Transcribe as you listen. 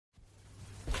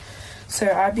So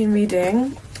I've been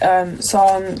reading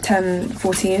Psalm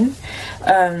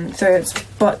 10:14. So it's,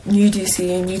 but you do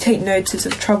see, and you take notice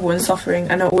of trouble and suffering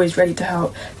and are always ready to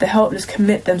help. The helpless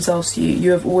commit themselves to you.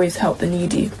 You have always helped the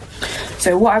needy.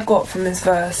 So what I've got from this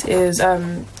verse is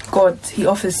God, he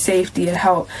offers safety and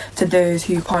help to those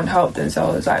who can't help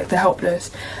themselves, like the helpless.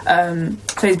 So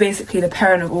he's basically the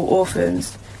parent of all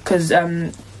orphans, because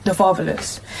the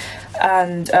fatherless.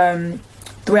 And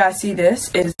the way I see this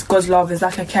is God's love is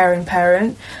like a caring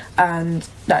parent, and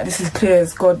like this is clear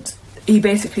as God, he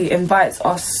basically invites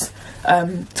us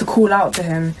to call out to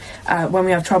him when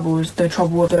we have troubles, the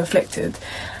trouble of the afflicted,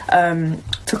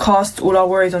 to cast all our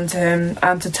worries onto him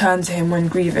and to turn to him when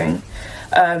grieving.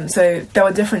 So there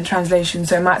were different translations,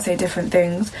 so it might say different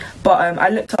things, but I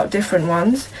looked up different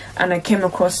ones and I came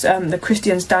across the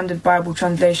Christian Standard Bible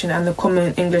Translation and the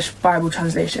Common English Bible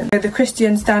Translation. So the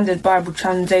Christian Standard Bible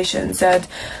Translation said,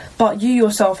 "But you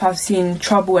yourself have seen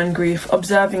trouble and grief,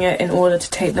 observing it in order to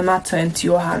take the matter into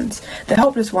your hands. The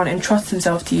helpless one entrusts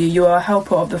himself to you. You are a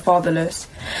helper of the fatherless."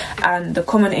 And the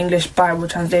Common English Bible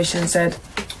Translation said,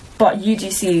 "But you do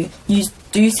see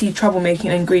troublemaking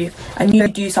and grief, and you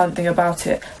do something about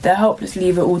it. The helpless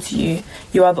leave it all to you.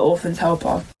 You are the orphan's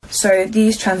helper." So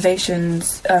these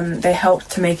translations, they helped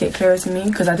to make it clearer to me,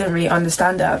 because I didn't really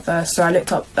understand it at first. So I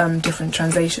looked up different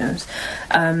translations,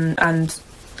 and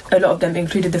a lot of them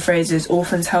included the phrases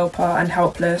orphan's helper and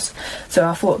helpless. So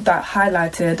I thought that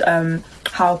highlighted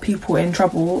how people in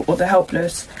trouble, or the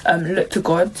helpless, look to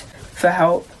God for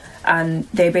help, and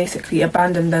they basically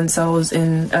abandon themselves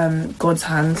in God's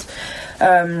hands.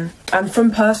 And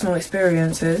from personal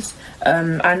experiences,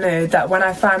 I know that when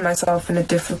I find myself in a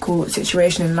difficult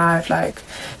situation in life, like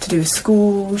to do with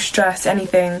school, stress,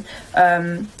 anything,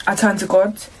 I turn to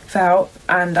God for help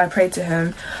and I pray to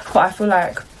him. But I feel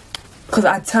like, because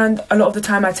a lot of the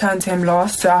time I turn to him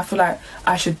last, so I feel like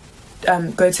I should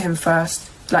go to him first,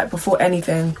 like before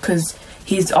anything, because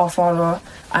he's our father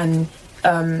and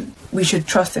we should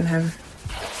trust in him.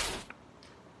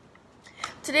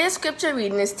 Today's scripture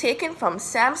reading is taken from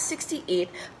Psalm 68,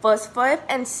 verse 5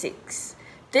 and 6.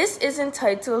 This is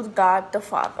entitled God the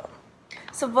Father.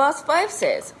 So verse 5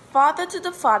 says, "Father to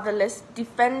the fatherless,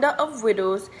 defender of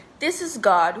widows, this is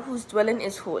God whose dwelling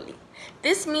is holy."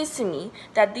 This means to me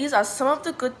that these are some of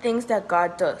the good things that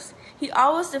God does. He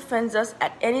always defends us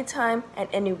at any time and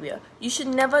anywhere. You should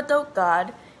never doubt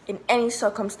God in any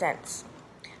circumstance.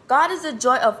 God is the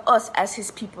joy of us as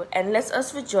his people and lets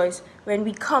us rejoice when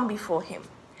we come before him.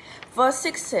 Verse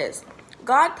 6 says,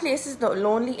 "God places the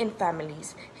lonely in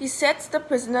families. He sets the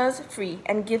prisoners free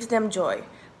and gives them joy.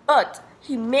 But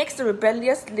he makes the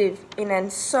rebellious live in a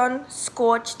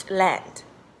sun-scorched land."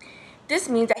 This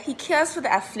means that he cares for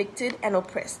the afflicted and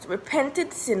oppressed,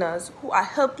 repentant sinners who are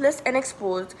helpless and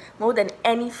exposed more than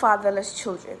any fatherless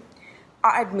children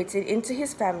are admitted into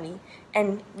his family,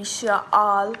 and we share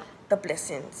all the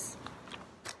blessings.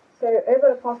 So over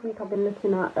the past week I've been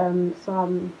looking at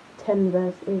Psalm 10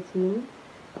 verse 18,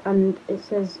 and it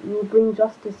says, "You will bring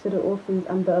justice to the orphans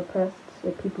and the oppressed,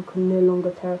 so people can no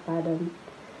longer terrify them."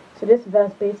 So this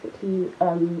verse basically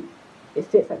it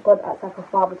states that God acts like a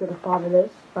father to the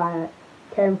fatherless by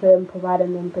caring for them,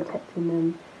 providing them, protecting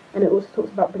them, and it also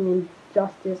talks about bringing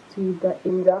justice to the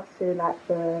unjust, so like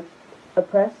the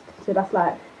oppressed, so that's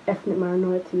like ethnic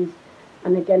minorities,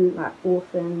 and again like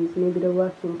orphans, maybe the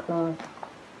working class,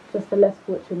 just the less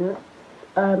fortunate.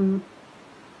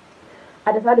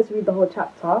 I decided to read the whole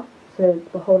chapter, so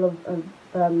the whole of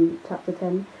chapter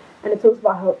 10, and it talks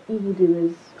about how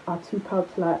evildoers are too proud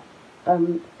to like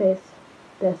face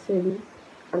their sins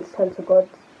and to turn to God,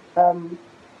 and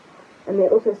they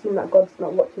also seem that God's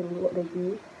not watching what they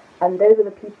do, and those are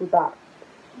the people that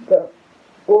the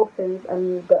orphans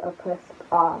and the oppressed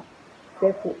are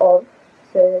fearful of.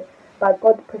 So by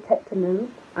God protecting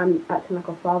them and acting like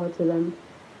a father to them,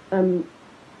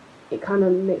 it kind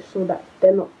of makes sure that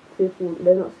they're not fearful,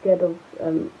 they're not scared of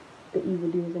the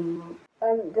evildoers anymore.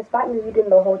 Despite me reading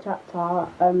the whole chapter,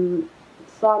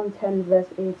 Psalm 10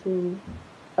 verse 18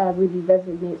 really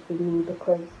resonates with me,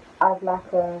 because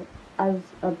as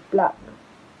a black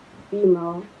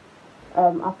female,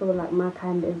 I feel like my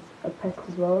kind is oppressed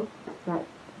as well, like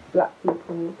black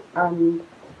people and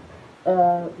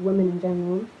women in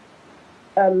general.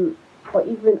 But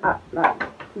even at like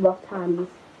rough times,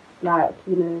 like,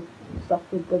 you know, stuff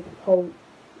with the whole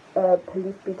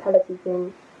police brutality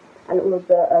thing and all of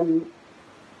the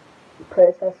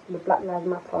protests for the Black Lives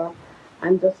Matter,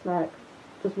 and just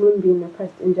women being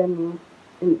oppressed in general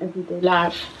in everyday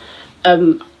life,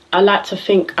 I like to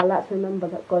remember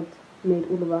that God made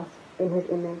all of us in his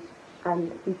image,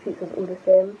 and he treats us all the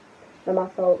same, no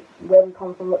matter where we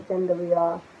come from, what gender we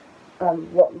are,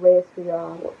 what race we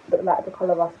are, like the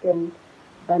colour of our skin,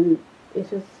 and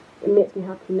it makes me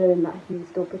happy knowing that he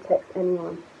still protects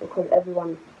anyone because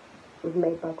everyone was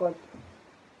made by God.